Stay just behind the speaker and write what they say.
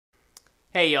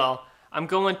Hey y'all, I'm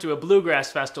going to a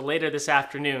Bluegrass festival later this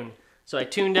afternoon, so I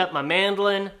tuned up my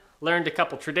mandolin, learned a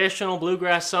couple traditional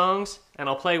bluegrass songs, and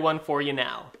I'll play one for you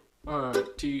now.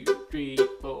 1, 2, 3,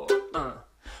 4,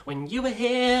 When you were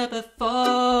here before,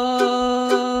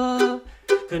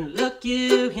 couldn't look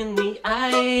you in the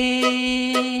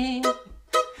eye.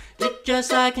 You're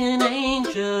just like an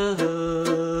angel,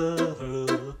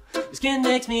 your skin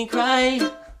makes me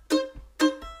cry.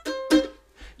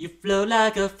 You float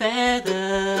like a feather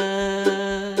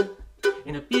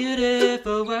in a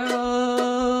beautiful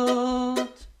world.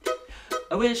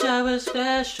 I wish I was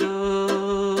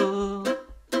special.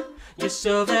 You're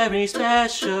so very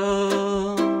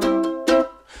special.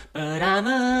 But I'm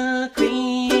a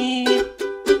creep,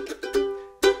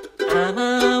 I'm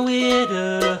a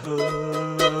widow.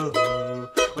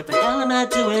 What the hell am I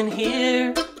doing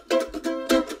here?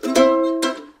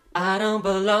 I don't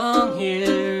belong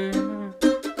here.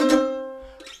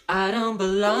 I don't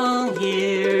belong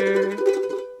here.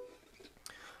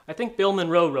 I think Bill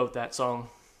Monroe wrote that song.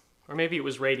 Or maybe it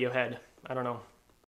was Radiohead. I don't know.